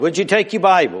Would you take your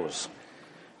Bibles?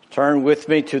 Turn with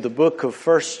me to the book of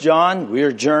 1 John. We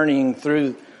are journeying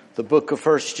through the book of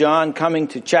 1 John, coming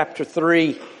to chapter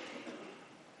 3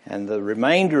 and the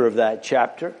remainder of that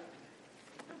chapter.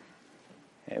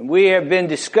 And we have been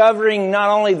discovering not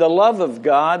only the love of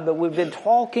God, but we've been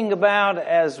talking about,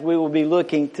 as we will be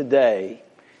looking today,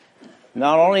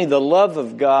 not only the love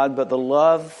of God, but the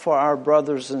love for our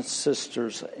brothers and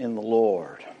sisters in the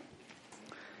Lord.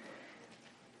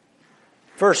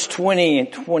 Verse 20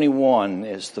 and 21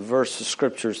 is the verse of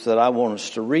scriptures that I want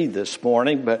us to read this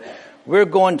morning, but we're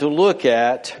going to look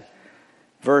at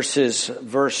verse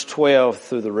 12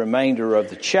 through the remainder of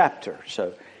the chapter.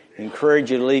 So I encourage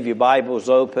you to leave your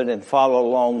Bibles open and follow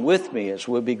along with me as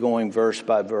we'll be going verse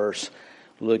by verse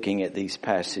looking at these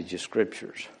passages of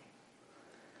scriptures.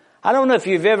 I don't know if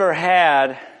you've ever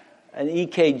had an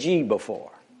EKG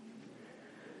before.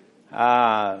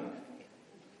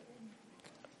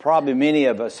 Probably many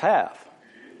of us have.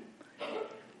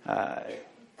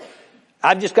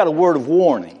 I've just got a word of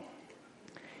warning.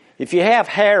 If you have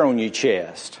hair on your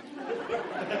chest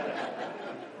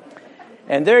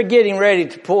and they're getting ready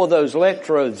to pull those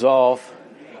electrodes off,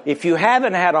 if you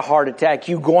haven't had a heart attack,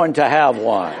 you're going to have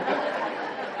one.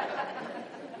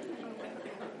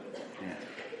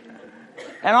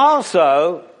 And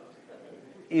also,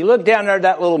 you look down there at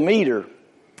that little meter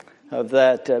of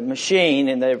that machine,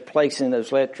 and they're placing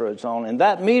those electrodes on, and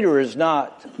that meter is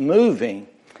not moving.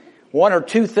 One or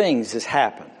two things has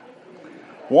happened.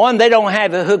 One, they don't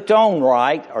have it hooked on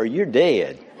right, or you're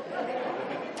dead.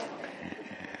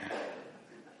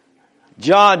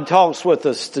 John talks with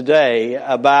us today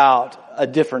about a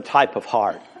different type of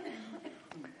heart.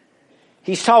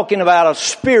 He's talking about a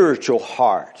spiritual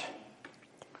heart.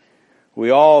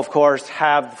 We all, of course,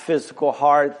 have the physical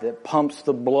heart that pumps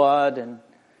the blood and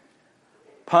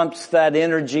pumps that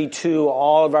energy to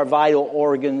all of our vital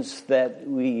organs that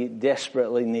we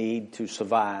desperately need to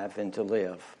survive and to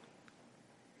live.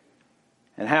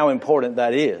 And how important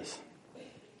that is.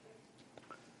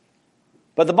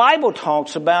 But the Bible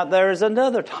talks about there is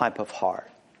another type of heart.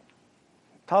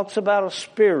 It talks about a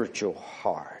spiritual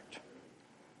heart.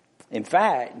 In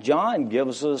fact, John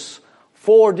gives us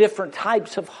 4 different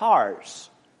types of hearts.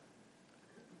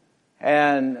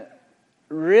 And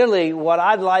really, what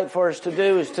I'd like for us to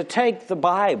do is to take the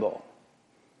Bible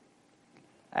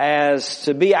as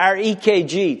to be our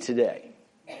EKG today,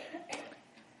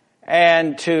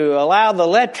 and to allow the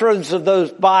electrodes of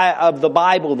the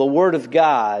Bible, the Word of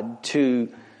God, to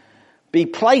be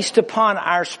placed upon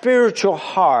our spiritual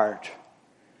heart,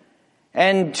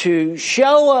 and to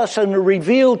show us and to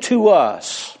reveal to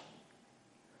us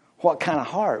what kind of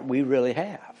heart we really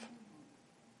have.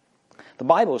 The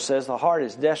Bible says the heart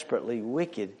is desperately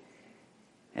wicked,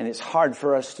 and it's hard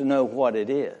for us to know what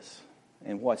it is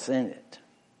and what's in it.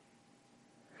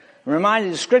 I'm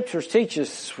reminded the scriptures teach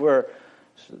us where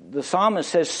the psalmist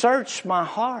says, "Search my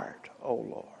heart, O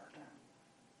Lord,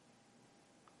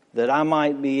 that I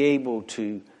might be able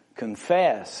to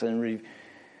confess and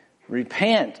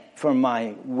repent from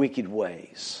my wicked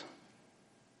ways."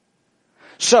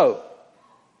 So,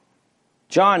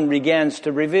 John begins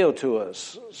to reveal to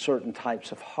us certain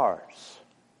types of hearts.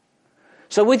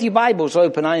 So with your Bibles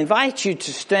open, I invite you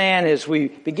to stand as we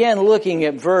begin looking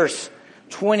at verse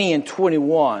 20 and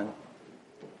 21.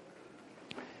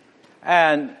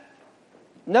 And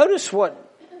notice what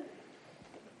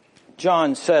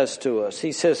John says to us.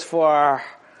 He says, for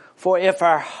if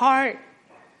our heart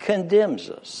condemns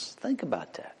us, think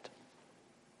about that.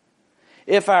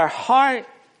 If our heart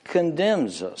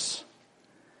condemns us,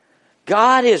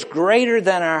 God is greater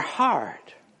than our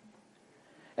heart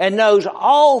and knows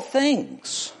all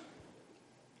things.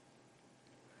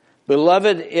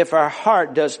 Beloved, if our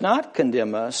heart does not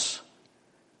condemn us,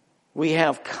 we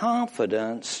have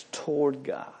confidence toward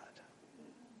God.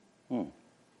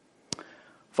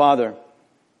 Father,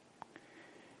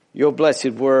 your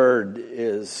blessed word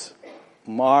is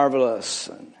marvelous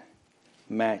and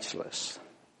matchless.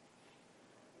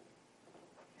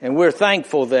 And we're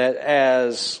thankful that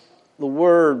as the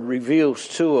Word reveals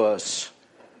to us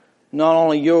not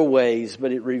only your ways,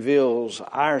 but it reveals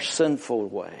our sinful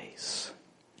ways.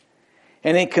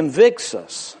 And it convicts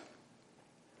us.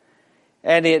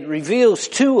 And it reveals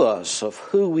to us of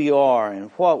who we are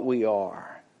and what we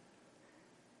are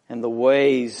and the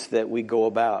ways that we go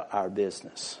about our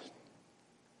business.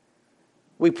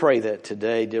 We pray that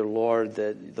today, dear Lord,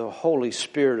 that the Holy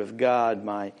Spirit of God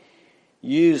might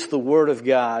use the Word of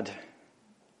God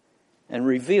and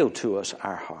reveal to us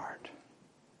our heart.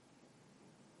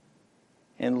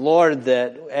 And Lord,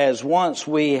 that as once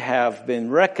we have been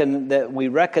that we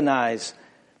recognize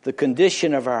the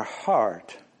condition of our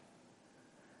heart,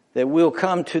 that we'll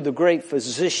come to the great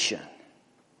physician,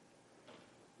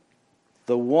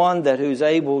 the one who's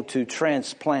able to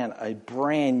transplant a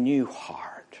brand new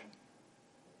heart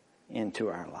into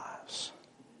our lives.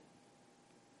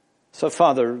 So,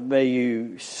 Father, may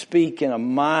you speak in a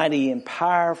mighty and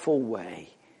powerful way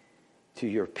to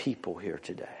your people here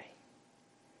today.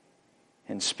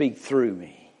 And speak through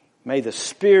me. May the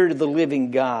Spirit of the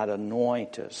living God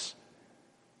anoint us.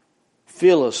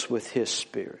 Fill us with His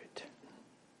Spirit.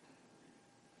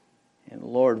 And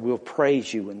Lord, we'll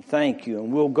praise you and thank you.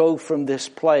 And we'll go from this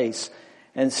place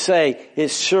and say,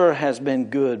 it sure has been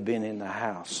good being in the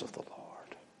house of the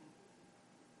Lord.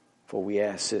 For we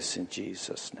ask this in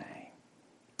Jesus' name.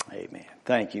 Amen.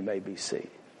 Thank you. You may be seated.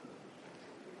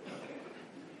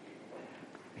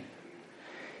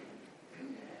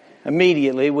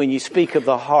 Immediately, when you speak of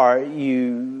the heart,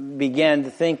 you begin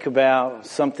to think about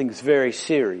something that's very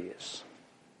serious.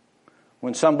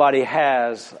 When somebody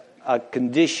has a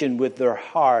condition with their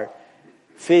heart,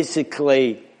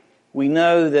 physically, we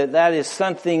know that that is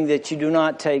something that you do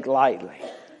not take lightly.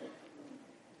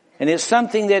 And it's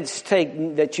something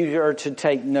that you are to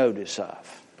take notice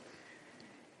of.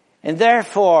 And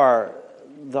therefore,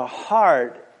 the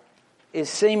heart is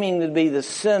seeming to be the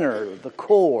center, the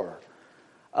core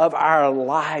of our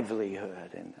livelihood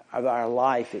and of our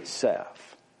life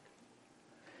itself.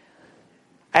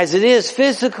 As it is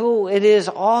physical, it is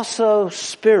also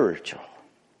spiritual.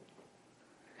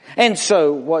 And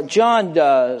so what John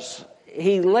does,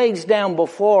 he lays down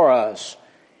before us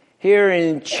here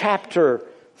in chapter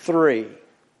 3,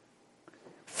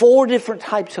 4 different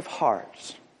types of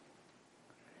hearts.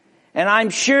 And I'm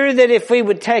sure that if we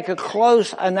would take a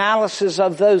close analysis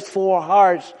of those 4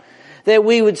 hearts, that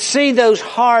we would see those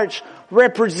hearts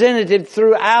represented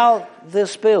throughout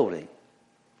this building.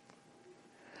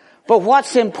 But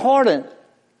what's important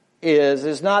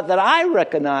is not that I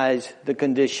recognize the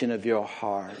condition of your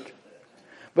heart,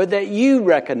 but that you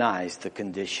recognize the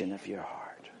condition of your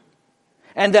heart.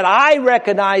 And that I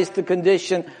recognize the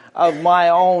condition of my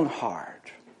own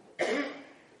heart.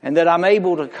 And that I'm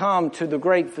able to come to the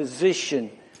great physician,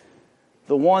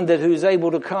 the one who's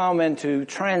able to come and to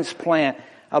transplant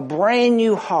a brand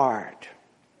new heart,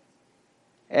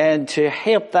 and to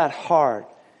help that heart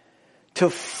to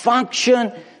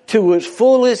function to its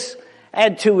fullest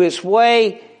and to its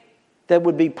way that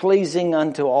would be pleasing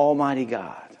unto Almighty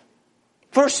God.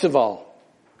 First of all,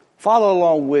 follow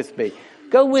along with me.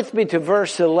 Go with me to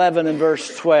verse 11 and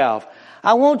verse 12.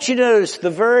 I want you to notice the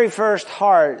very first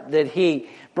heart that he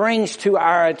brings to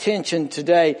our attention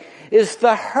today is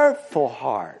the hurtful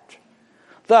heart.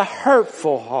 The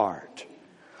hurtful heart.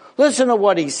 Listen to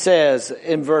what he says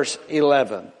in verse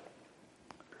 11.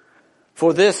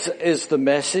 For this is the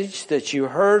message that you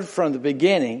heard from the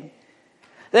beginning,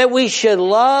 that we should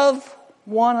love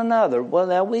one another. Well,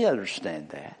 now we understand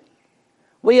that.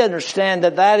 We understand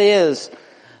that that is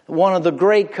one of the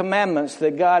great commandments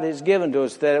that God has given to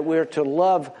us, that we're to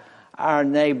love our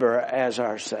neighbor as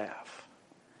ourselves.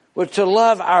 We're to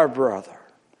love our brother.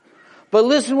 But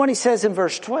listen to what he says in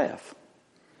verse 12.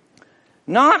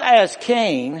 Not as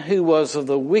Cain, who was of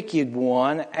the wicked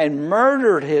one and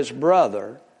murdered his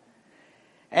brother.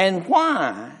 And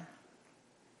why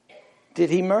did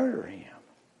he murder him?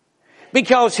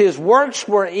 Because his works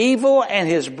were evil and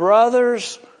his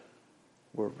brothers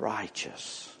were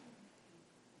righteous.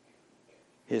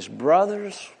 His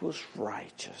brothers was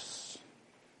righteous.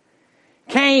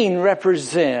 Cain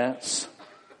represents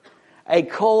a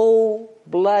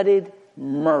cold-blooded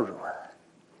murderer.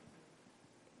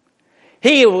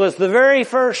 He was the very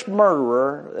first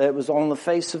murderer that was on the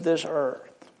face of this earth.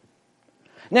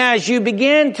 Now, as you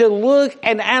begin to look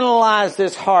and analyze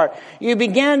this heart, you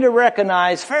begin to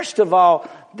recognize, first of all,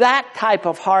 that type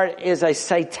of heart is a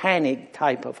satanic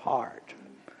type of heart.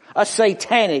 A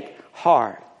satanic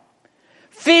heart.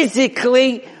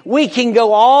 Physically, we can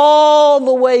go all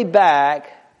the way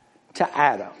back to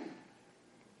Adam.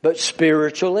 But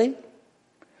spiritually,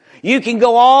 you can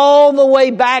go all the way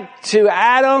back to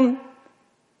Adam,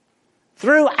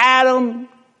 through Adam,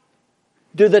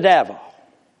 to the devil,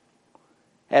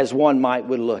 as one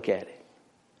would look at it.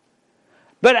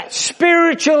 But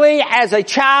spiritually, as a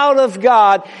child of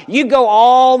God, you go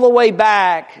all the way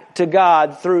back to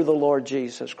God through the Lord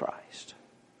Jesus Christ.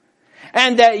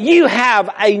 And that you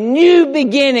have a new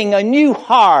beginning, a new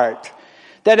heart,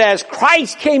 that as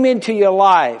Christ came into your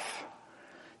life,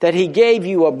 that He gave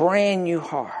you a brand new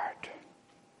heart.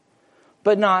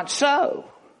 But not so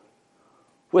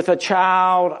with a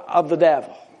child of the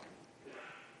devil.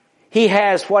 He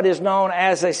has what is known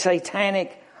as a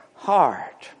satanic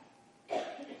heart.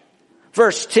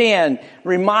 Verse 10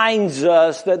 reminds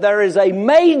us that there is a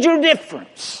major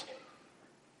difference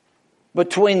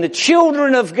between the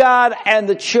children of God and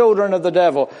the children of the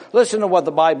devil. Listen to what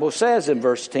the Bible says in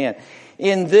verse 10.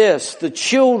 In this, the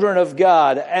children of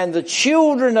God and the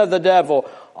children of the devil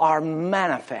are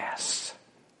manifest.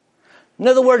 In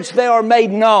other words, they are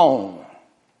made known.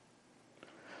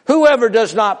 Whoever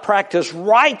does not practice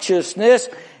righteousness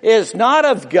is not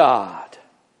of God,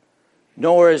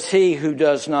 nor is he who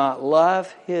does not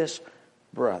love his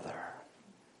brother.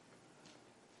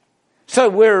 So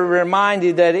we're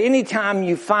reminded that anytime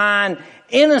you find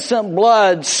innocent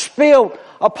blood spilled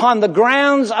upon the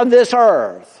grounds of this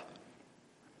earth,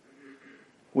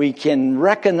 we can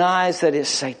recognize that it's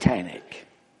satanic.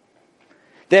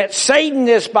 That Satan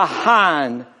is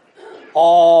behind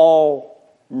all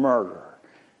murder.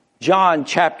 John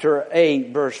chapter 8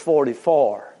 verse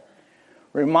 44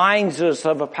 reminds us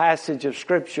of a passage of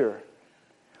Scripture.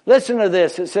 Listen to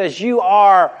this. It says, you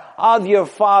are of your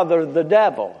father the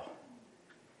devil,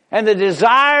 and the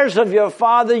desires of your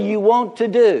father you want to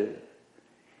do.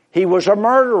 He was a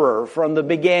murderer from the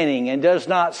beginning and does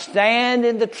not stand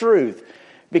in the truth,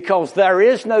 because there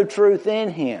is no truth in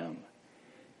him.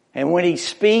 And when he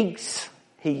speaks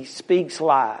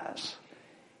lies.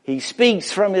 He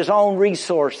speaks from his own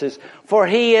resources, for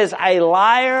he is a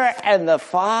liar and the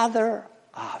father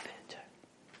of it.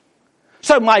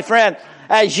 So my friend,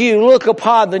 as you look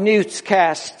upon the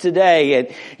newscast today and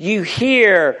you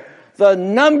hear the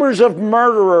numbers of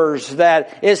murderers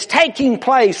that is taking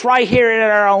place right here in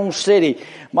our own city,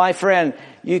 my friend,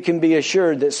 you can be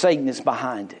assured that Satan is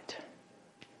behind it.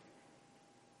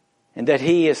 And that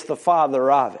he is the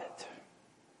father of it.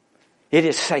 It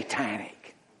is satanic.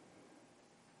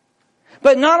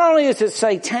 But not only is it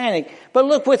satanic, but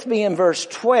look with me in verse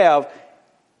 12.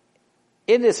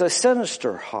 It is a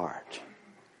sinister heart.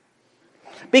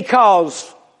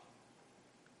 Because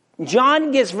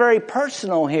John gets very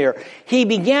personal here. He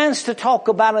begins to talk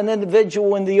about an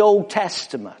individual in the Old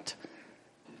Testament.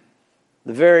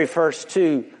 The very first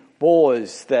two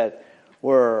boys that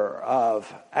were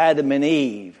of Adam and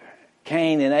Eve,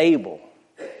 Cain and Abel.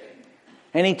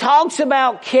 And he talks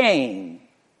about Cain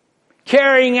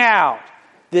carrying out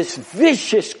this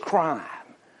vicious crime,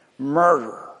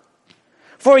 murder.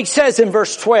 For he says in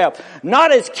verse 12,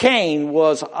 not as Cain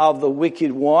was of the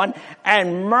wicked one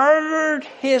and murdered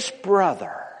his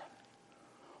brother.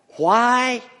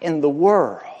 Why in the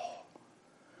world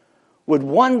would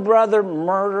one brother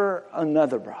murder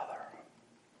another brother?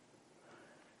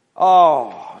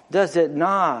 Oh, does it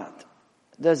not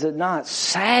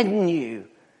sadden you?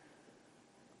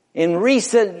 In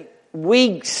recent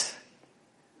weeks,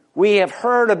 we have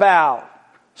heard about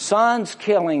sons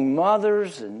killing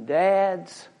mothers and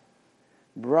dads,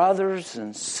 brothers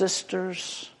and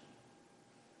sisters.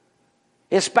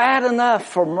 It's bad enough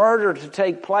for murder to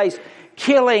take place,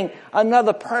 killing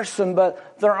another person,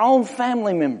 but their own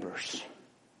family members.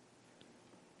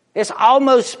 It's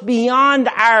almost beyond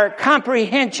our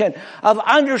comprehension of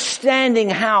understanding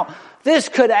how this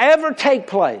could ever take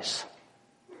place.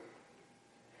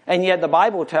 And yet the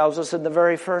Bible tells us in the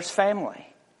very first family,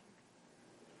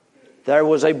 there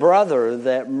was a brother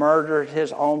that murdered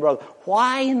his own brother.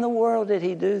 Why in the world did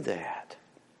he do that?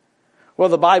 Well,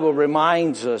 the Bible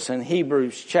reminds us in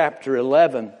Hebrews chapter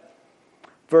 11,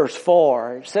 verse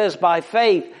 4. It says, by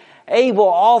faith, Abel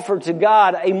offered to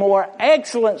God a more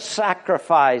excellent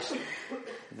sacrifice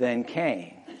than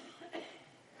Cain.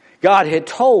 God had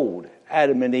told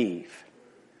Adam and Eve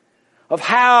of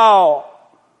how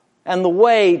and the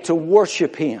way to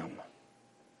worship Him.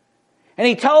 And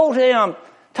He told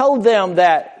them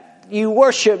that you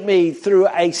worship me through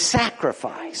a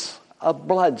sacrifice, a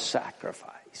blood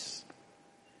sacrifice.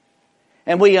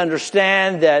 And we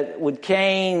understand that with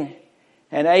Cain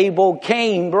and Abel,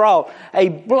 Cain brought a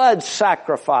blood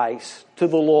sacrifice to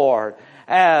the Lord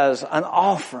as an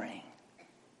offering.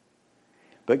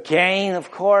 But Cain, of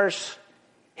course,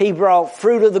 he brought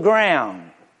fruit of the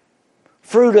ground,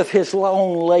 fruit of his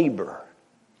own labor.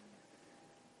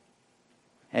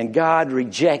 And God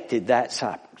rejected that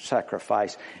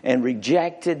sacrifice and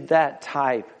rejected that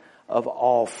type of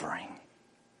offering.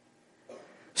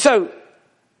 So,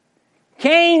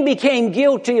 Cain became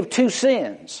guilty of two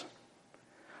sins.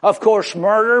 Of course,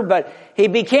 murder, but he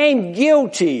became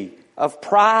guilty of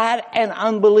pride and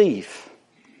unbelief.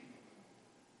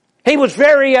 He was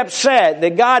very upset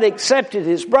that God accepted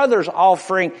his brother's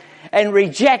offering and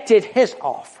rejected his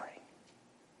offering.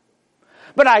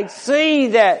 But I see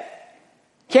that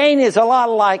Cain is a lot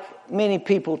like many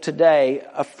people today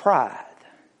of pride.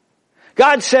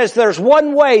 God says there's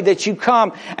one way that you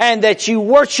come and that you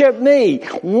worship me.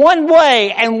 One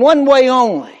way and one way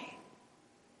only.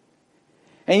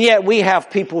 And yet we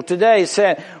have people today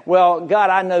saying, well,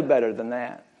 God, I know better than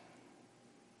that.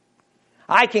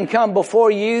 I can come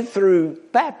before you through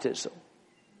baptism.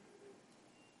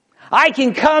 I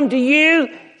can come to you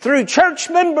through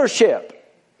church membership.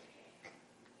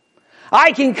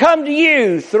 I can come to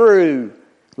you through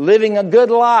living a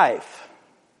good life,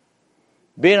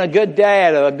 being a good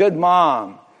dad, a good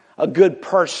mom, a good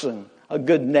person, a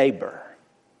good neighbor.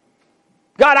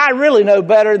 God, I really know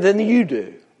better than you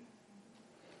do.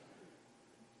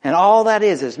 And all that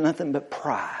is nothing but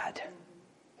pride.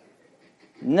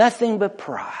 Nothing but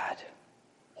pride.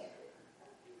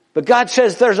 But God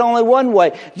says there's only one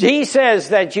way. He says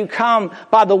that you come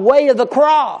by the way of the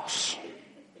cross.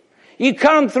 You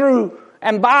come through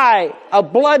and by a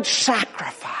blood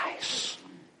sacrifice,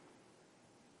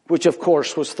 which of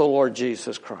course was the Lord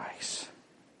Jesus Christ.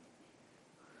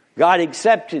 God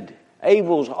accepted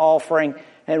Abel's offering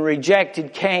and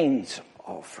rejected Cain's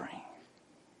offering.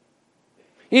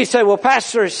 You say, well,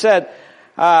 Pastor said,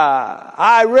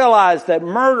 I realize that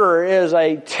murder is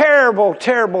a terrible,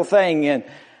 terrible thing. And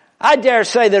I dare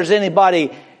say there's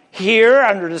anybody here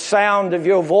under the sound of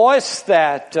your voice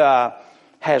that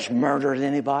has murdered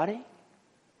anybody.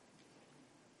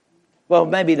 Well,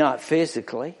 maybe not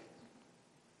physically.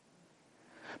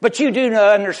 But you do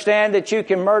understand that you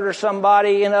can murder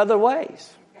somebody in other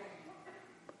ways.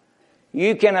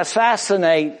 You can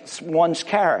assassinate one's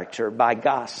character by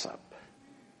gossip.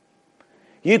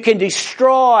 You can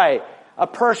destroy a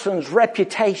person's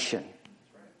reputation.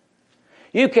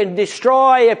 You can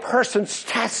destroy a person's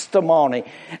testimony.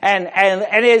 And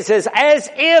it is as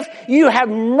if you have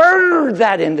murdered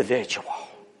that individual.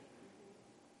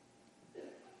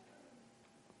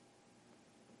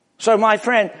 So my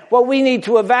friend, what we need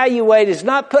to evaluate is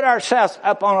not put ourselves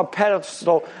up on a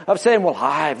pedestal of saying, well,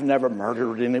 I've never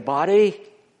murdered anybody.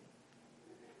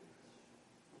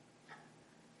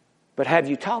 But have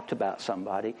you talked about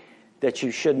somebody that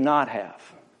you should not have?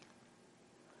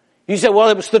 You say, well,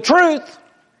 it was the truth.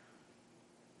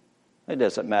 It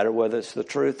doesn't matter whether it's the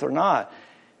truth or not.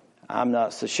 I'm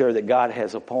not so sure that God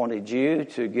has appointed you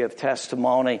to give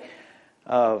testimony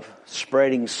of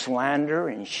spreading slander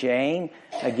and shame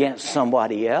against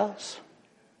somebody else.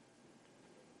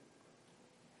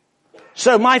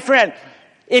 So, my friend,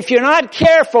 if you're not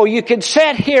careful, you can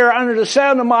sit here under the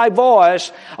sound of my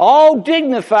voice, all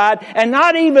dignified, and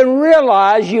not even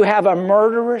realize you have a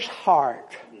murderous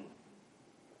heart.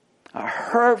 A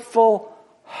hurtful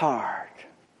heart.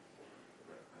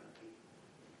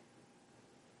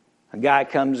 A guy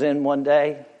comes in one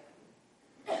day.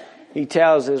 He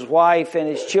tells his wife and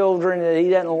his children that he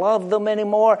doesn't love them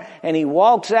anymore, and he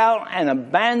walks out and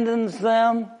abandons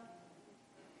them.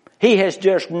 He has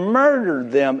just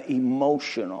murdered them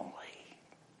emotionally.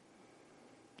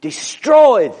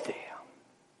 Destroyed them.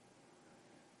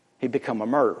 He become a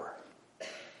murderer.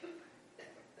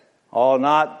 Oh,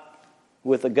 not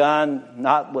with a gun,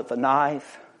 not with a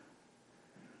knife,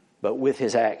 but with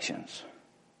his actions.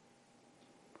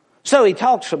 So he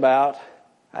talks about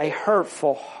a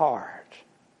hurtful heart.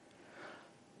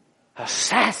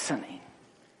 Assassinating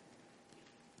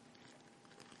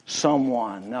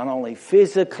someone, not only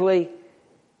physically,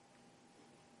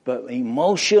 but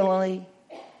emotionally,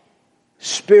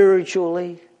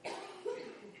 spiritually,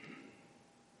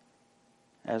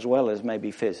 as well as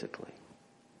maybe physically.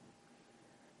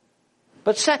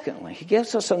 But secondly, he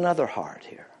gives us another heart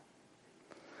here.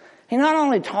 He not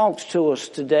only talks to us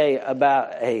today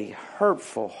about a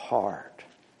hurtful heart,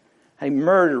 a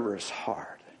murderous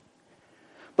heart.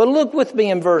 But look with me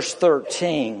in verse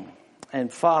 13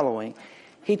 and following.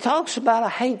 He talks about a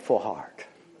hateful heart.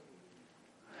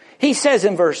 He says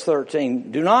in verse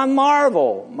 13, do not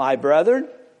marvel, my brethren,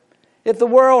 if the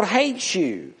world hates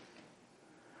you.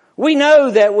 We know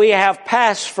that we have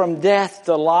passed from death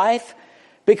to life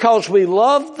because we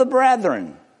love the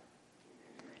brethren.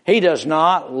 He does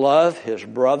not love his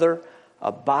brother,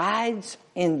 abides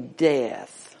in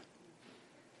death.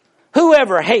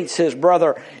 Whoever hates his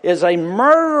brother is a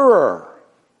murderer.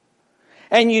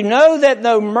 And you know that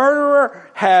no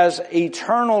murderer has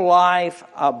eternal life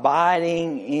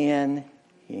abiding in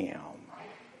him.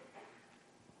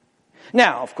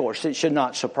 Now, of course, it should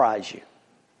not surprise you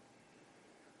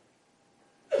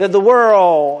that the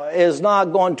world is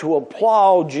not going to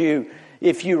applaud you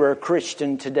if you are a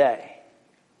Christian today.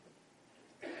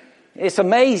 It's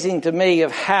amazing to me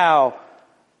of how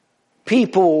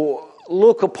people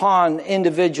look upon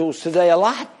individuals today a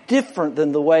lot different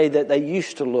than the way that they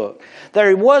used to look.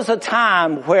 There was a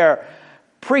time where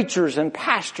preachers and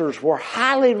pastors were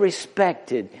highly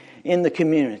respected in the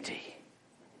community.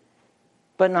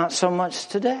 But not so much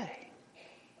today.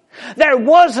 There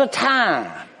was a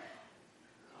time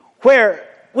where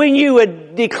when you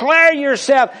would declare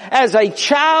yourself as a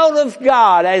child of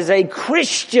God, as a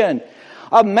Christian,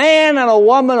 a man and a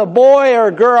woman, a boy or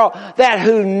a girl that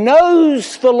who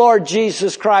knows the Lord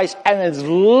Jesus Christ and is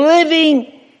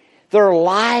living their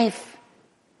life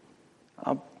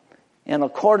in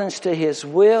accordance to His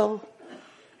will,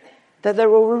 that they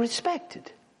were respected.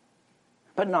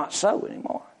 But not so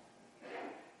anymore.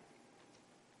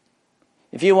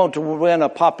 If you want to win a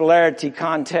popularity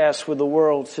contest with the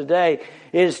world today,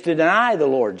 it is to deny the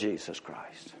Lord Jesus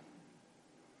Christ.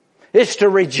 It's to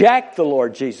reject the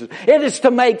Lord Jesus. It is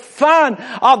to make fun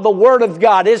of the Word of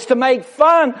God. It's to make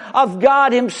fun of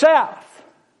God Himself.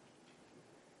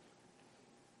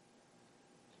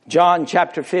 John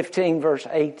chapter 15 verse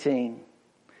 18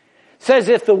 says,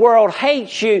 if the world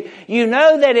hates you, you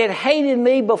know that it hated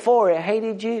me before it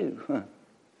hated you.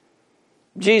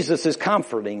 Jesus is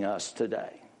comforting us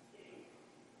today.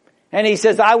 And He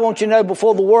says, I want you to know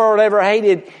before the world ever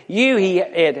hated you,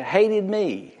 it hated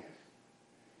me.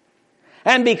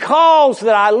 And because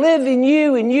that I live in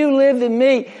you and you live in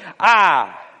me,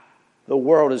 the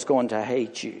world is going to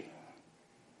hate you.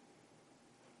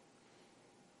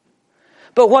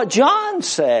 But what John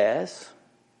says,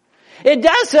 it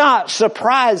does not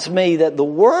surprise me that the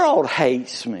world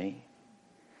hates me.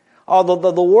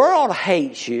 Although the world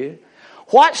hates you,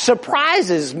 what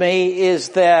surprises me is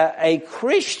that a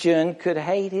Christian could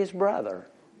hate his brother.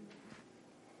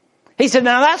 He said,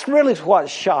 now that's really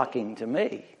what's shocking to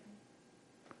me.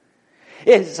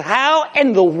 Is how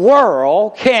in the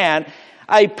world can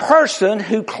a person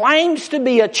who claims to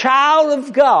be a child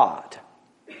of God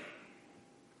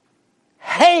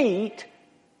hate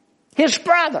his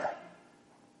brother?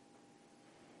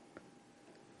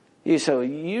 You say,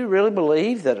 you really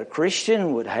believe that a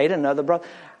Christian would hate another brother?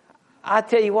 I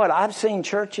tell you what, I've seen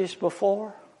churches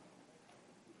before.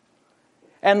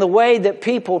 And the way that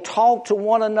people talk to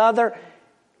one another,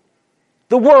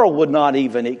 the world would not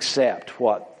even accept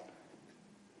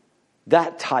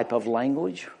that type of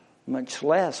language, much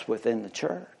less within the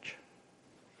church.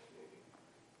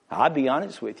 I'll be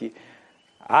honest with you.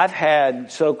 I've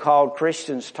had so-called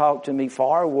Christians talk to me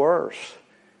far worse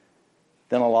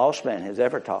than a lost man has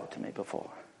ever talked to me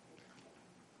before.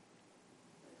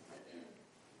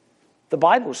 The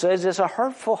Bible says it's a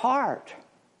hurtful heart.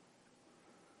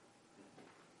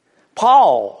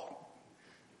 Paul,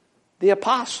 the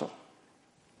apostle,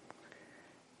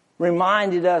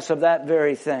 reminded us of that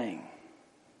very thing.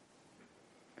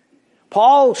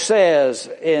 Paul says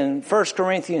in 1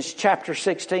 Corinthians chapter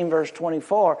 16 verse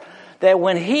 24 that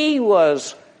when he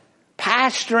was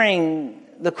pastoring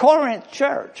the Corinth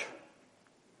church,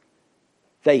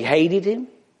 they hated him.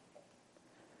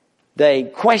 They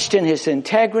questioned his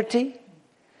integrity.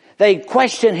 They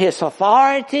questioned his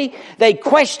authority. They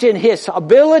questioned his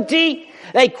ability.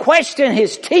 They questioned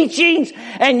his teachings.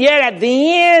 And yet at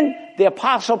the end, the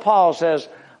Apostle Paul says,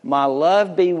 my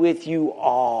love be with you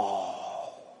all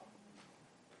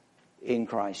in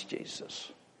Christ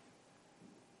Jesus.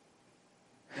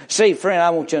 See, friend,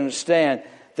 I want you to understand,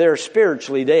 they're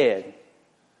spiritually dead.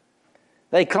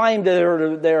 They claim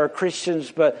they're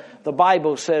Christians, but the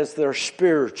Bible says they're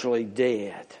spiritually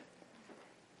dead.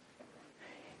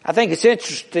 I think it's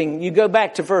interesting. You go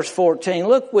back to verse 14.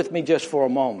 Look with me just for a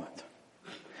moment.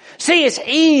 See, it's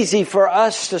easy for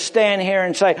us to stand here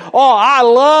and say, oh, I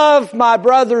love my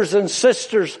brothers and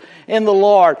sisters in the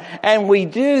Lord. And we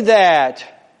do that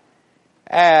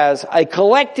as a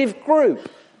collective group.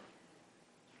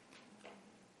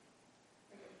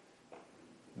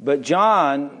 But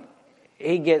John,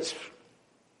 he gets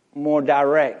more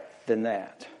direct than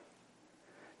that.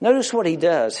 Notice what he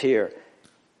does here.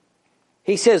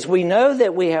 He says, we know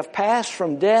that we have passed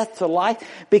from death to life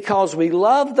because we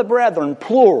love the brethren,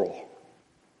 plural.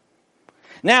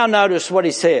 Now notice what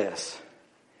he says.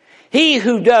 He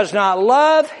who does not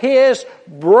love his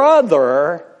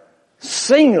brother,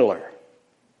 singular,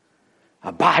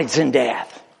 abides in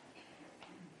death.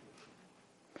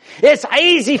 It's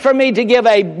easy for me to give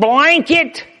a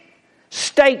blanket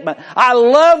statement. I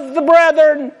love the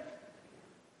brethren.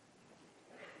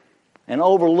 And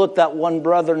overlook that one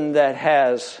brethren that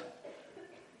has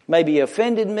maybe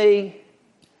offended me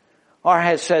or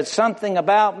has said something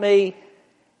about me,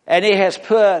 and it has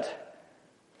put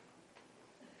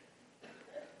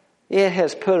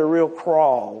a real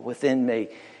crawl within me.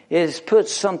 It has put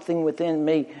something within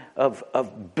me of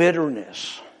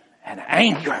bitterness and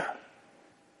anger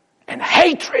and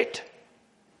hatred.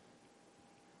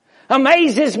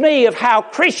 Amazes me of how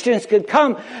Christians could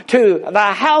come to the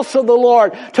house of the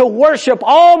Lord to worship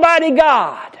Almighty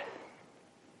God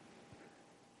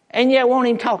and yet won't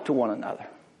even talk to one another.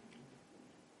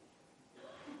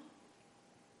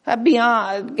 That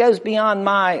goes beyond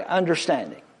my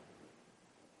understanding.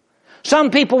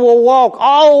 Some people will walk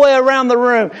all the way around the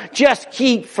room, just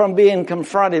keep from being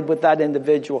confronted with that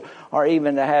individual or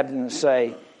even to having to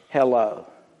say hello.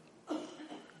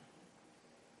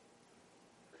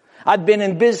 I've been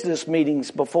in business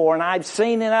meetings before, and I've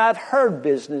seen and I've heard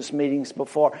business meetings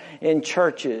before in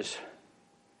churches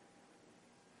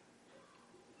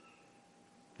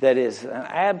that is an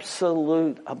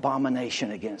absolute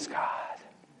abomination against God.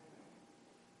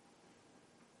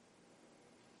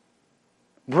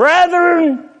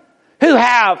 Brethren who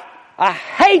have a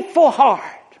hateful heart.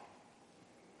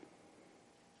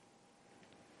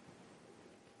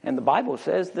 And the Bible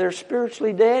says they're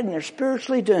spiritually dead and they're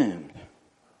spiritually doomed.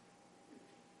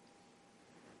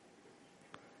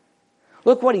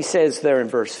 Look what he says there in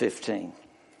verse 15.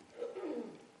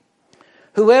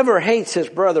 Whoever hates his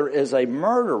brother is a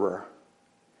murderer.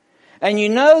 And you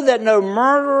know that no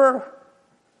murderer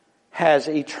has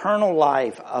eternal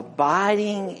life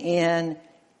abiding in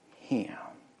him.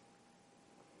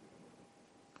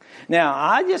 Now,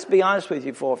 I'll just be honest with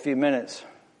you for a few minutes.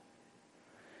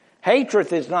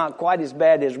 Hatred is not quite as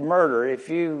bad as murder.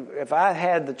 If I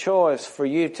had the choice for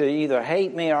you to either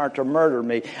hate me or to murder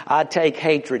me, I'd take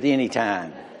hatred any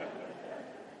time.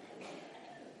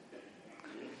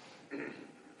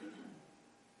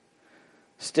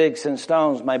 Sticks and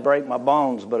stones may break my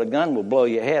bones, but a gun will blow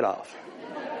your head off.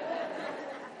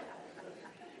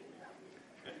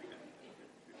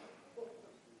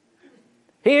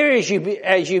 Here,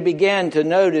 as you begin to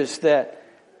notice that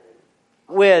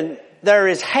when there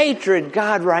is hatred,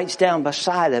 God writes down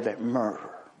beside of it murder.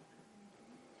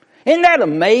 Isn't that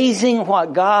amazing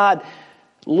what God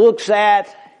looks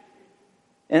at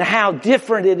and how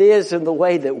different it is in the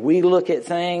way that we look at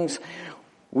things?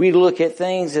 We look at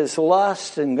things as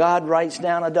lust, and God writes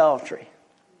down adultery.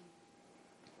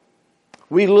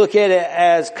 We look at it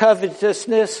as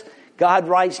covetousness. God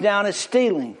writes down as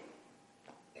stealing.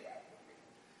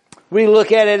 We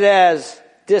look at it as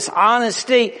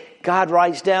dishonesty. God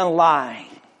writes down lying.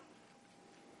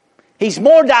 He's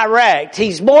more direct.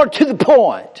 He's more to the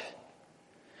point.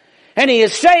 And he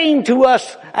is saying to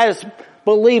us as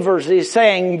believers, he's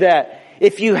saying that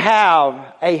if you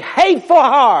have a hateful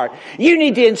heart, you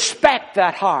need to inspect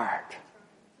that heart.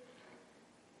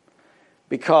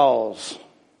 Because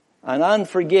an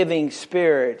unforgiving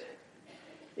spirit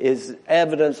is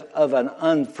evidence of an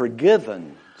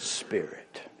unforgiven spirit.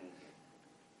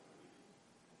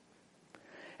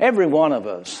 Every one of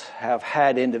us have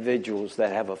had individuals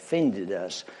that have offended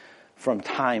us from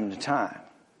time to time,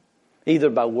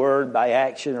 either by word, by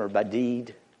action, or by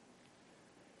deed.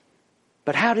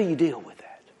 But how do you deal with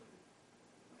that?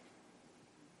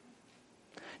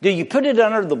 Do you put it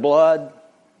under the blood?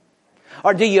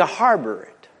 Or do you harbor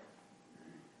it?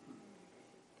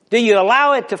 Do you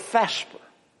allow it to fester?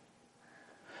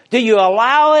 Do you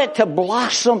allow it to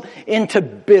blossom into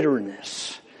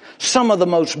bitterness? Some of the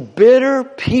most bitter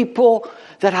people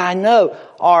that I know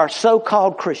are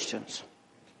so-called Christians.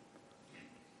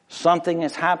 Something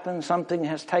has happened, something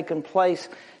has taken place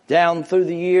down through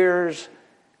the years,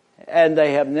 and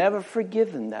they have never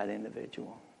forgiven that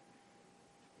individual.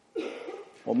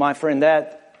 Well, my friend,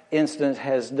 that instance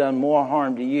has done more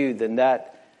harm to you than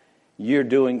that you're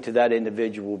doing to that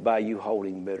individual by you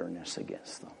holding bitterness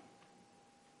against them.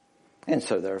 And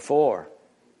so therefore,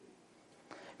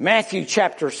 Matthew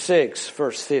chapter 6,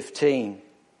 verse 15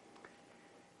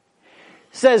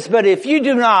 says, "But if you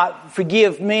do not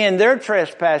forgive men their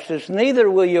trespasses, neither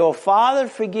will your Father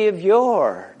forgive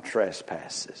your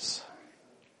trespasses."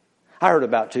 I heard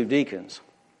about two deacons.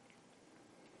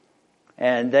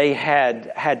 And they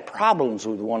had problems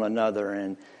with one another,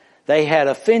 and they had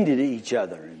offended each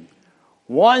other. And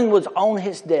one was on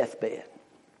his deathbed.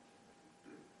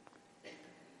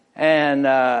 And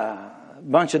a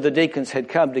bunch of the deacons had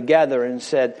come together and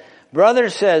said,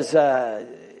 "Brother," says,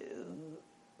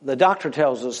 "the doctor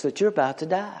tells us that you're about to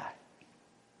die.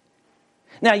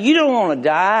 Now, you don't want to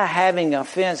die having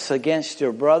offense against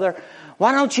your brother.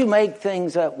 Why don't you make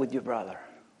things up with your brother?"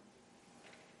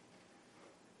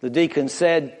 The deacon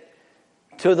said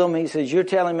to them, he says, "You're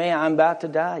telling me I'm about to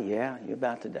die?" "Yeah, you're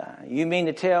about to die." "You mean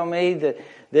to tell me that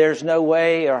there's no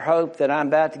way or hope that I'm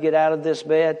about to get out of this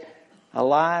bed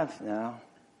alive?" "No."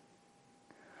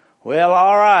 "Well,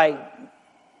 all right.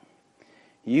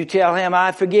 You tell him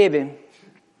I forgive him.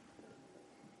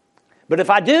 But if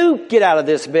I do get out of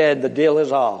this bed, the deal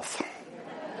is off."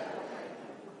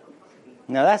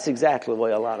 Now that's exactly the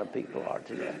way a lot of people are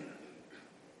today.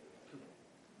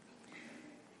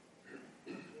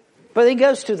 But he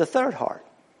goes to the third heart.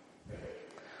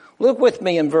 Look with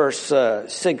me in verse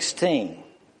 16.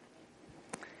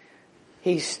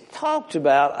 He's talked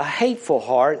about a hateful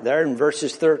heart there in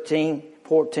verses 13,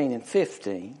 14, and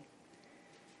 15.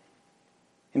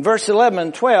 In verse 11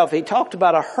 and 12, he talked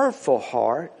about a hurtful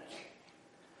heart.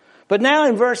 But now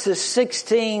in verses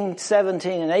 16,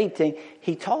 17, and 18,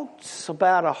 he talks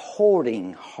about a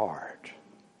hoarding heart.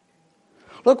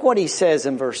 Look what he says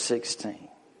in verse 16.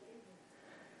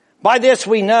 By this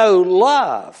we know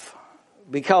love,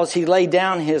 because he laid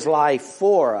down his life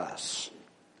for us.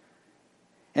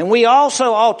 And we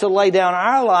also ought to lay down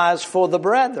our lives for the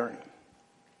brethren.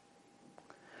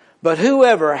 But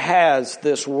whoever has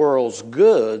this world's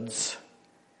goods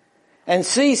and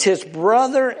sees his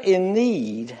brother in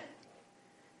need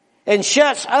and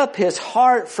shuts up his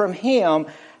heart from him,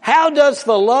 how does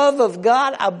the love of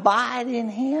God abide in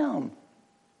him?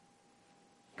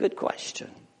 Good question.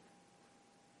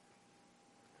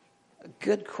 A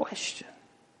good question.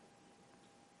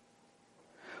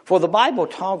 For the Bible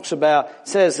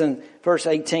says in verse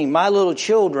 18, my little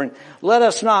children, let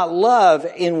us not love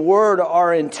in word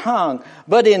or in tongue,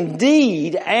 but in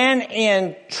deed and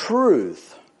in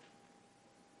truth.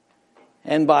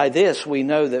 And by this we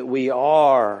know that we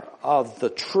are of the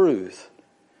truth,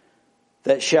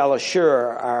 that shall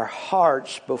assure our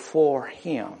hearts before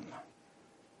Him.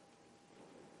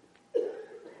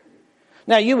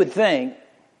 Now you would think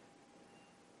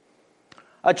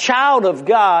a child of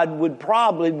God would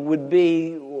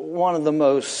be one of the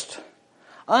most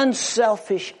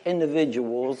unselfish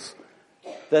individuals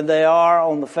that they are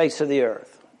on the face of the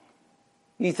earth.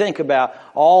 You think about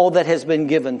all that has been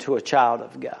given to a child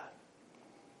of God.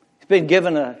 He's been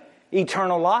given an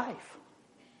eternal life.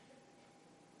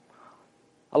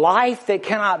 A life that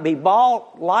cannot be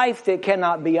bought, life that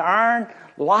cannot be earned,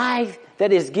 life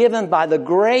that is given by the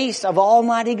grace of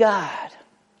Almighty God.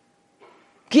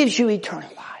 Gives you eternal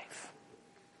life.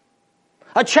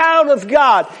 A child of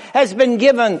God has been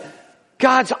given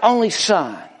God's only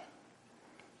Son,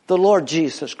 the Lord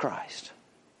Jesus Christ.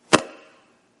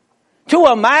 To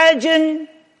imagine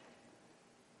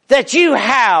that you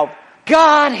have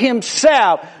God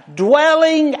Himself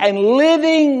dwelling and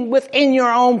living within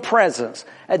your own presence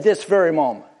at this very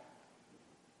moment.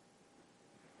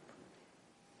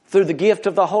 Through the gift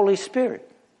of the Holy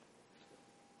Spirit.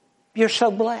 You're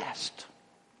so blessed.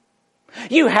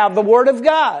 You have the Word of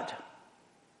God.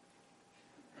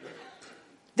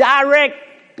 Direct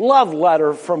love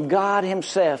letter from God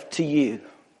Himself to you.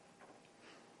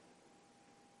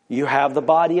 You have the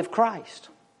body of Christ.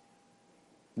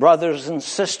 Brothers and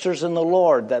sisters in the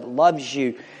Lord that loves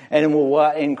you and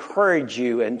will encourage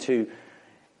you and to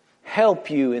help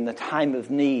you in the time of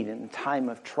need and the time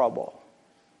of trouble.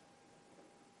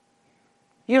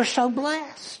 You're so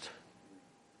blessed.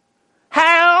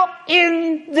 How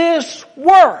in this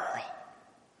world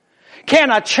can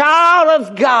a child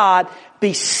of God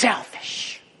be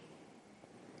selfish?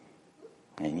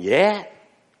 And yet,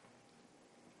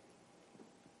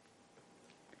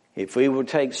 if we would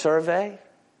take survey,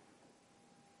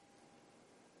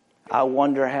 I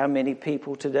wonder how many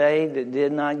people today that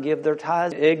did not give their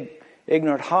tithes,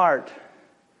 ignorant heart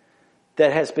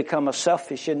that has become a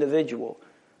selfish individual.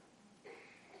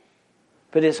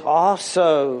 But it's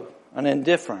also an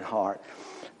indifferent heart.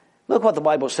 Look what the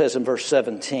Bible says in verse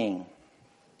 17.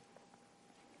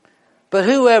 But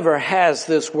whoever has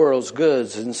this world's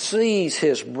goods and sees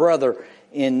his brother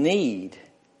in need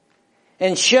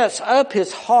and shuts up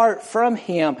his heart from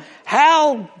him,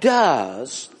 how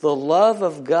does the love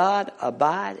of God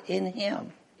abide in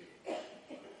him?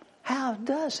 How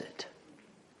does it?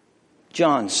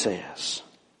 John says,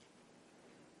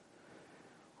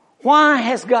 why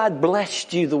has God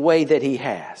blessed you the way that He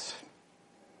has?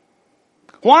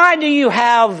 Why do you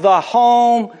have the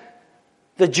home,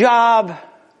 the job,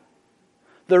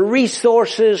 the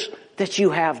resources that you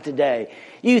have today?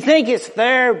 You think it's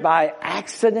there by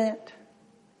accident?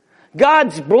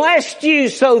 God's blessed you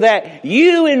so that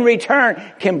you in return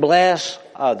can bless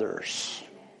others.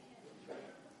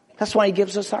 That's why He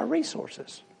gives us our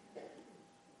resources.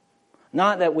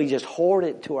 Not that we just hoard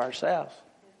it to ourselves,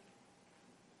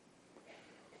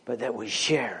 but that we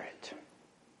share it.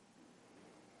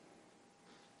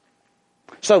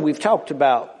 So we've talked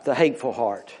about the hateful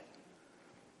heart,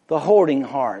 the hoarding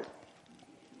heart,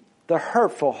 the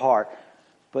hurtful heart.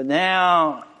 But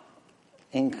now,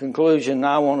 in conclusion,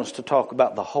 I want us to talk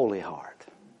about the holy heart.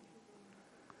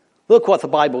 Look what the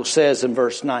Bible says in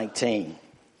verse 19.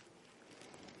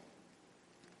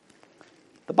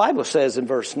 The Bible says in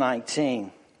verse 19,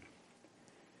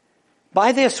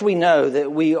 by this we know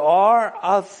that we are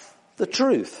of the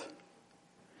truth,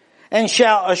 and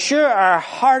shall assure our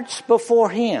hearts before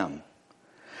Him.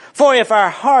 For if our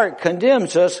heart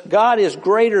condemns us, God is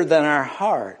greater than our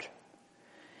heart.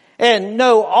 And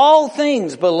know all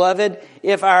things, beloved,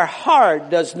 if our heart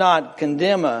does not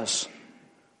condemn us,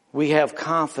 we have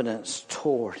confidence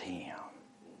toward Him.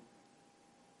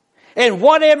 And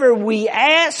whatever we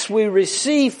ask, we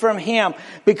receive from Him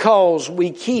because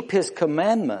we keep His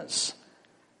commandments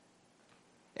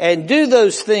and do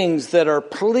those things that are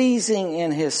pleasing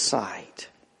in His sight.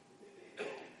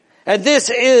 And this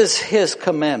is His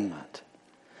commandment,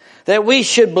 that we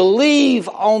should believe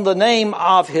on the name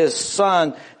of His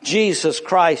Son, Jesus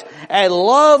Christ, and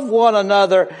love one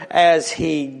another as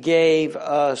He gave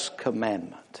us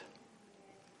commandment.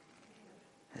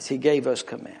 As He gave us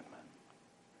commandment.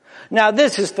 Now,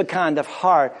 this is the kind of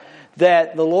heart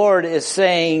that the Lord is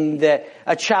saying that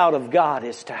a child of God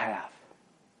is to have.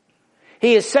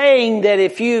 He is saying that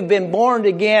if you've been born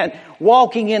again,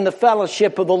 walking in the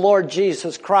fellowship of the Lord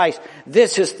Jesus Christ,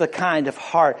 this is the kind of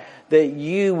heart that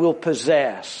you will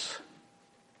possess.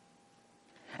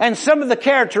 And some of the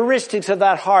characteristics of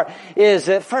that heart is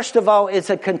that, first of all, it's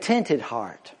a contented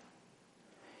heart.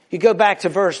 You go back to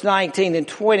verse 19 and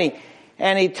 20,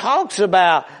 and he talks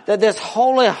about that this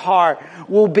holy heart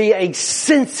will be a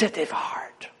sensitive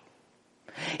heart.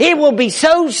 It will be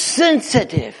so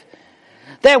sensitive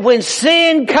that when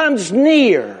sin comes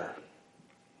near,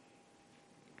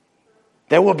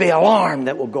 there will be an alarm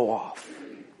that will go off.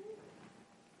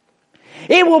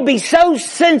 It will be so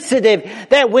sensitive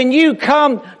that when you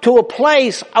come to a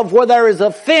place of where there is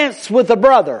offense with a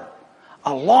brother,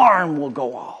 alarm will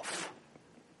go off.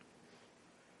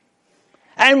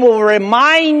 And will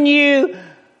remind you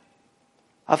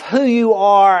of who you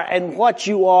are and what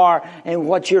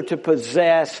you're to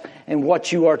possess and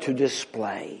what you are to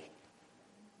display.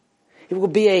 It will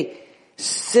be a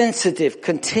sensitive,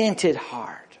 contented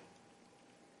heart.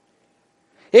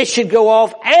 It should go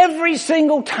off every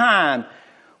single time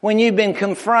when you've been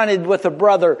confronted with a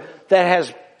brother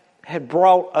that had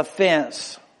brought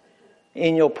offense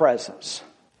in your presence.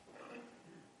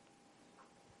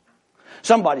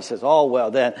 Somebody says, oh,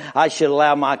 well, then I should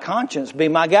allow my conscience be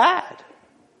my guide.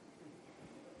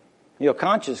 Your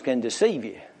conscience can deceive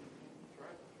you.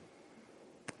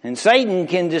 And Satan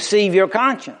can deceive your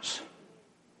conscience.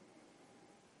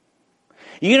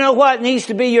 You know what needs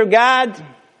to be your guide?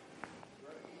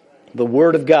 The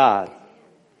Word of God.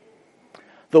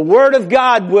 The Word of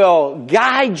God will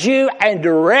guide you and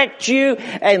direct you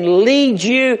and lead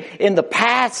you in the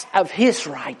paths of His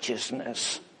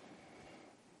righteousness.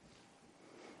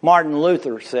 Martin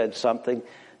Luther said something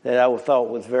that I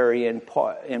thought was very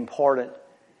important.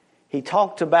 He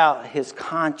talked about his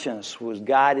conscience was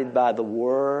guided by the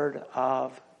Word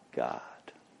of God.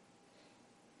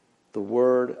 The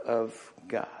Word of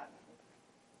God.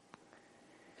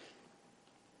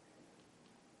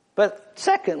 But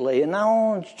secondly, and I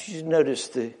want you to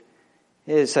notice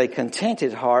it's a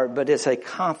contented heart, but it's a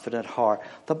confident heart.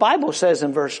 The Bible says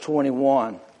in verse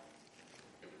 21,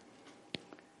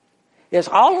 is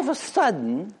all of a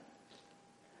sudden,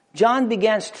 John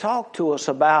begins to talk to us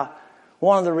about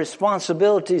one of the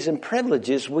responsibilities and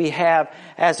privileges we have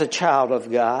as a child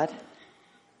of God.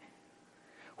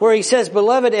 Where he says,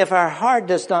 beloved, if our heart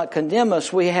does not condemn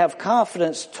us, we have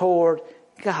confidence toward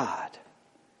God.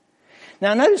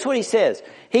 Now notice what he says.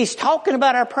 He's talking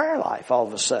about our prayer life all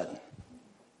of a sudden.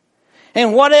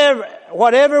 And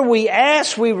whatever we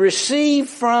ask, we receive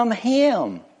from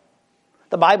Him.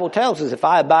 The Bible tells us if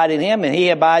I abide in Him and He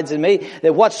abides in me,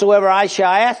 that whatsoever I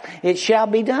shall ask, it shall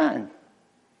be done.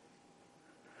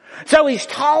 So he's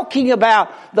talking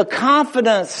about the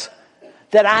confidence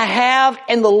that I have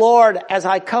in the Lord as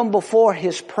I come before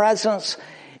His presence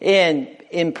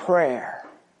in prayer.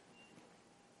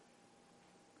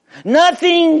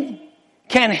 Nothing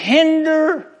can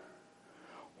hinder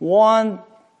one's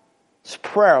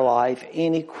prayer life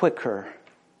any quicker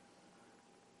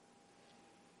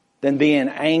than being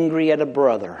angry at a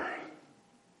brother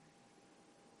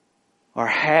or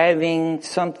having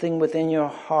something within your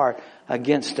heart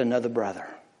against another brother.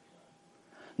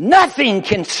 Nothing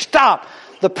can stop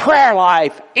the prayer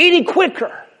life any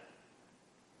quicker.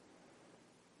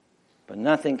 But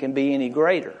nothing can be any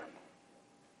greater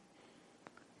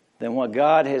than what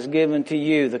God has given to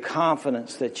you, the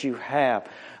confidence that you have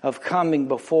of coming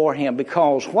before Him.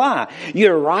 Because why?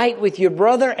 You're right with your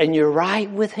brother and you're right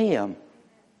with Him.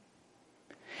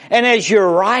 And as you're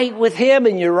right with Him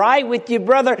and you're right with your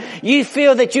brother, you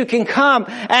feel that you can come.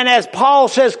 And as Paul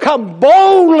says, come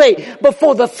boldly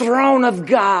before the throne of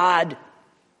God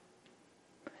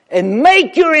and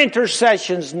make your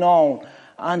intercessions known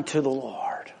unto the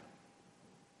Lord.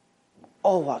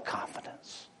 Oh, what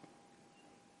confidence.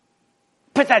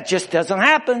 But that just doesn't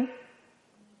happen.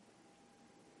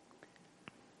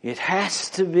 It has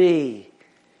to be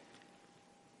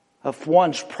of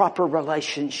one's proper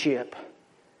relationship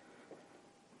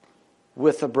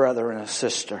with a brother and a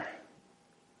sister.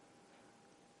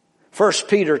 1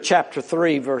 Peter chapter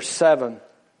 3 verse 7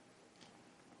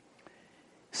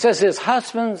 says, his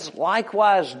husbands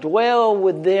likewise dwell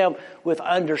with them with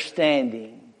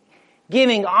understanding,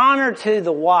 giving honor to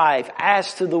the wife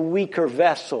as to the weaker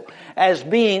vessel, as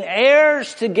being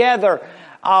heirs together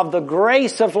of the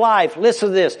grace of life. Listen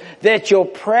to this, that your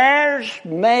prayers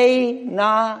may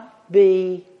not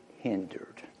be hindered.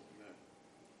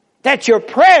 That your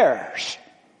prayers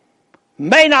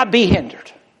may not be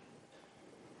hindered.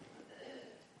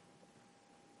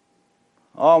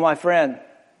 Oh, my friend,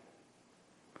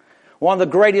 one of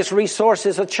the greatest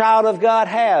resources a child of God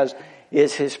has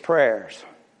is his prayers.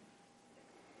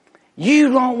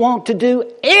 You don't want to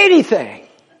do anything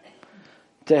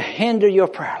to hinder your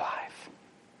prayer life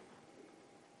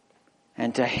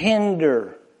and to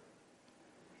hinder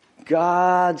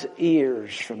God's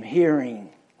ears from hearing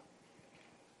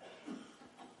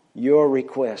your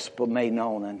requests but made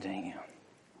known unto Him.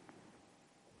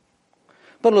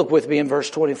 But look with me in verse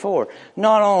 24.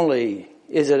 Not only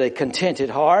is it a contented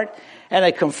heart and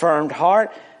a confirmed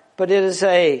heart, but it is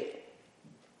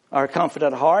our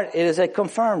confident heart, it is a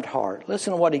confirmed heart.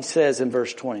 Listen to what he says in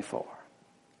verse 24.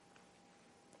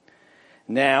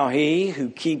 Now he who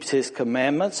keeps His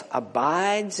commandments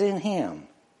abides in Him,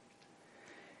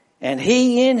 and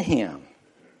He in him.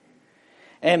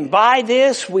 And by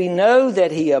this we know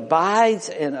that He abides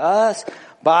in us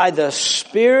by the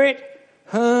Spirit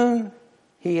whom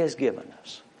He has given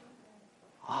us.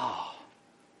 Oh.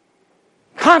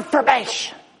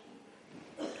 Confirmation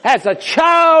as a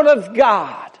child of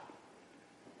God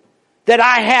that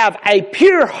I have a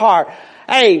pure heart,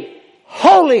 a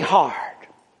holy heart.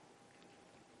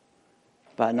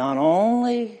 But not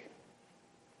only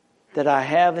that I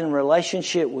have in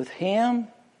relationship with Him,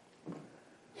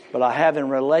 but I have in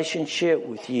relationship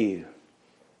with you.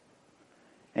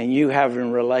 And you have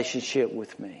in relationship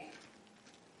with me.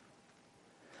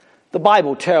 The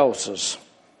Bible tells us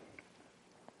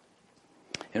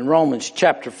in Romans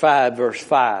chapter 5 verse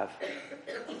 5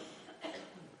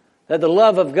 that the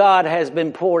love of God has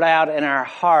been poured out in our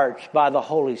hearts by the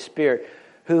Holy Spirit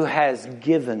who has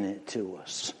given it to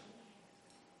us.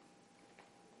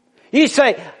 You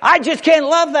say, I just can't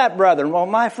love that brother. Well,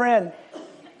 my friend,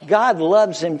 God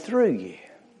loves him through you.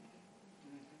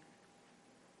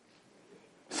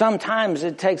 Sometimes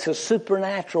it takes a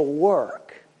supernatural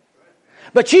work.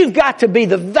 But you've got to be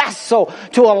the vessel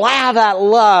to allow that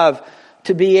love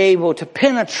to be able to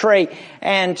penetrate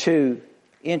and to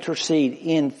intercede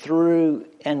in, through,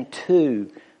 and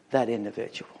to that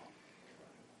individual.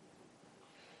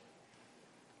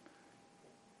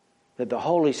 That the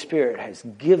Holy Spirit has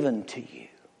given to you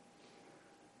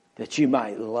that you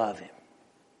might love Him.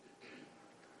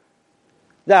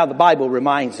 Now, the Bible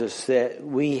reminds us that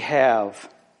we have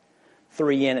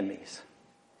three enemies.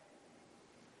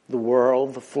 The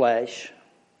world, the flesh,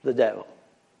 the devil.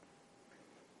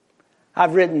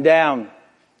 I've written down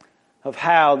of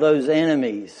how those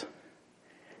enemies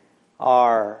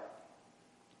are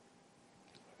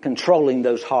controlling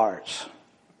those hearts.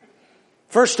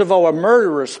 First of all, a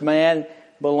murderous man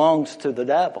belongs to the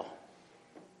devil.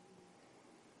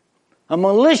 A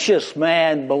malicious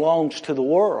man belongs to the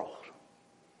world.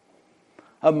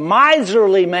 A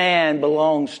miserly man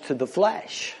belongs to the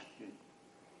flesh.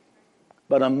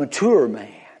 But a mature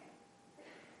man,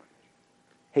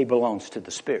 he belongs to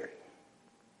the Spirit.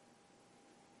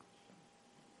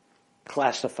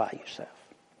 Classify yourself.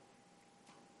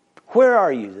 Where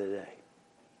are you today?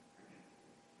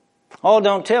 Oh,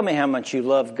 don't tell me how much you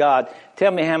love God.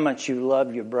 Tell me how much you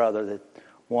love your brother, that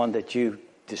one that you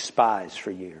despised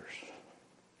for years.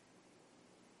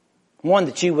 One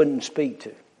that you wouldn't speak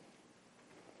to.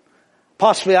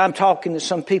 Possibly I'm talking to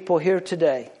some people here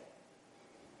today,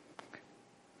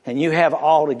 and you have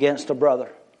aught against a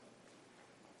brother.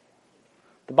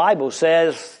 The Bible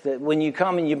says that when you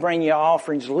come and you bring your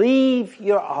offerings, leave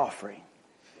your offering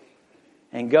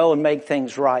and go and make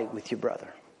things right with your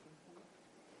brother.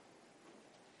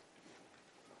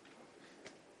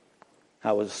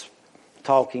 I was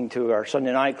talking to our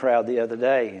Sunday night crowd the other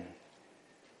day, and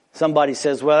Somebody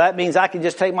says, well, that means I can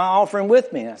just take my offering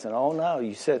with me. And I said, oh no,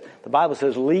 you said, the Bible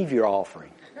says leave your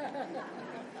offering.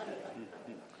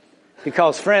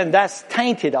 Because friend, that's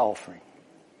tainted offering.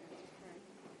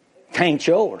 Taint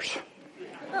yours.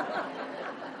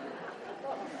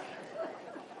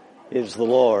 Is the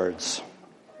Lord's.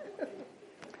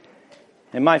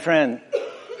 And my friend,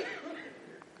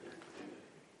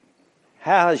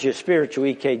 how has your spiritual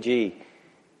EKG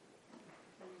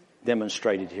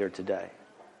demonstrated here today?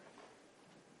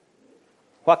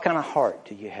 What kind of heart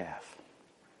do you have?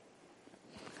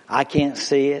 I can't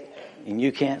see it, and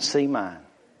you can't see mine.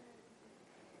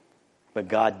 But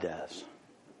God does.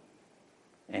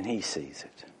 And He sees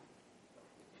it.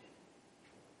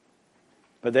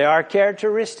 But there are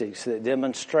characteristics that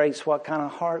demonstrates what kind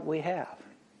of heart we have.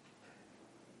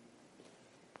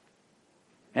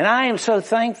 And I am so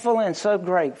thankful and so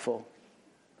grateful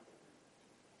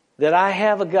that I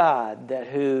have a God that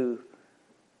who,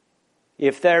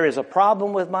 if there is a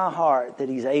problem with my heart, that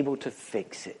He's able to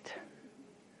fix it.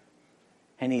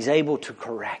 And He's able to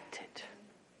correct it.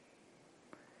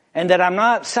 And that I'm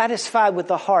not satisfied with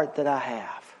the heart that I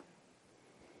have.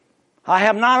 I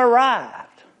have not arrived.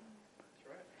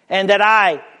 And that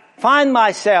I find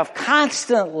myself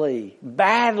constantly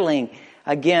battling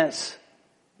against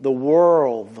the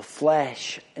world, the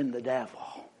flesh, and the devil.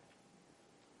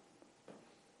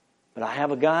 But I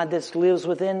have a God that lives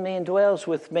within me and dwells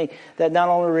with me that not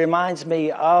only reminds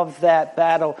me of that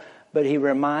battle, but He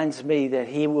reminds me that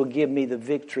He will give me the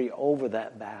victory over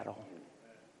that battle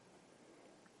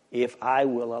if I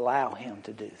will allow Him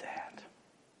to do that.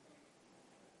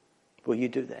 Will you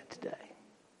do that today?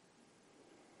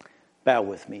 Bow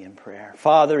with me in prayer.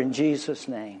 Father, in Jesus'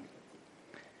 name,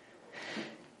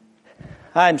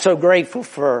 I am so grateful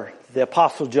for the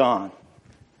Apostle John,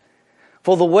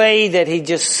 for the way that he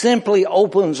just simply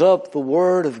opens up the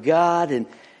Word of God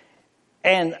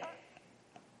and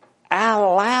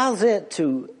allows it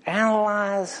to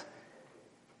analyze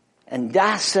and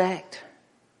dissect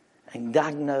and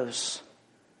diagnose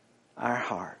our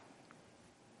heart.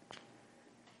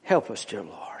 Help us, dear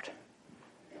Lord.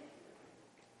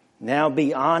 Now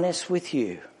be honest with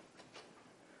you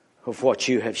of what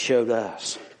you have showed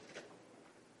us.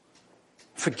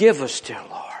 Forgive us, dear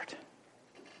Lord,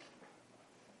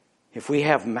 if we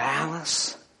have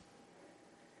malice,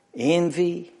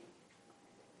 envy,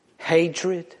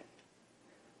 hatred,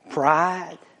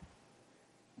 pride,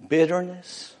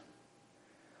 bitterness.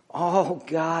 Oh,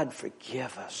 God,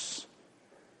 forgive us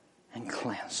and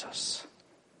cleanse us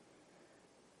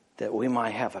that we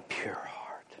might have a pure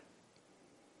heart.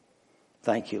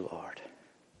 Thank you, Lord,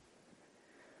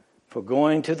 for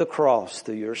going to the cross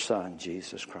through your Son,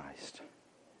 Jesus Christ,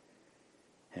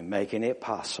 and making it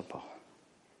possible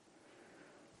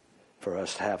for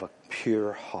us to have a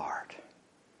pure heart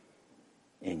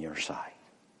in your sight.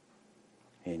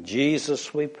 In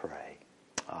Jesus we pray.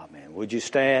 Amen. Would you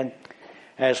stand?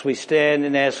 As we stand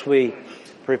and as we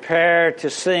prepare to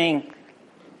sing,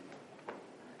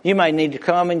 you might need to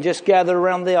come and just gather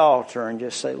around the altar and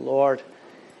just say, Lord,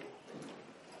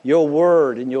 your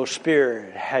Word and your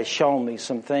Spirit has shown me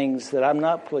some things that I'm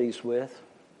not pleased with.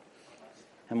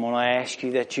 I'm going to ask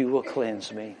you that you will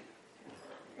cleanse me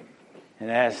and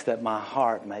ask that my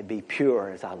heart may be pure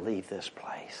as I leave this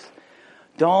place.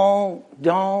 Don't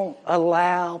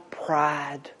allow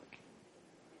pride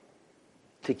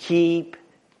to keep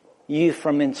you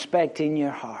from inspecting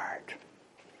your heart.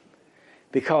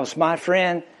 Because, my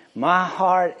friend, my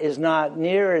heart is not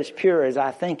near as pure as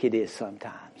I think it is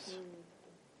sometimes.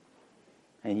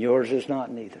 And yours is not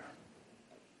neither.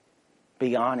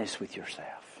 Be honest with yourself.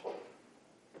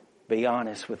 Be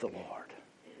honest with the Lord.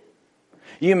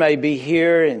 You may be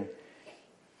here and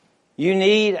you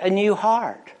need a new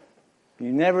heart.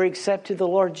 You never accepted the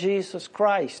Lord Jesus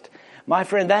Christ. My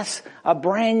friend, that's a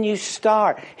brand new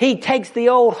start. He takes the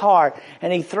old heart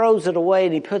and He throws it away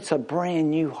and He puts a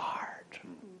brand new heart.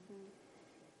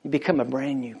 You become a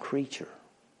brand new creature.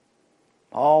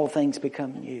 All things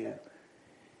become new.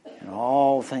 And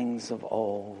all things of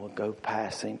old will go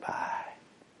passing by.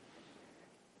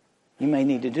 You may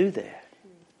need to do that.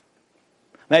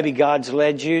 Maybe God's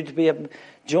led you to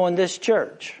join this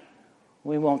church.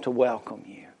 We want to welcome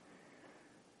you.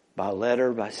 By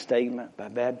letter, by statement, by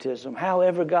baptism.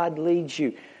 However God leads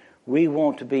you, we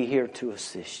want to be here to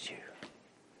assist you.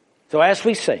 So as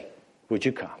we sing, would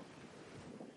you come?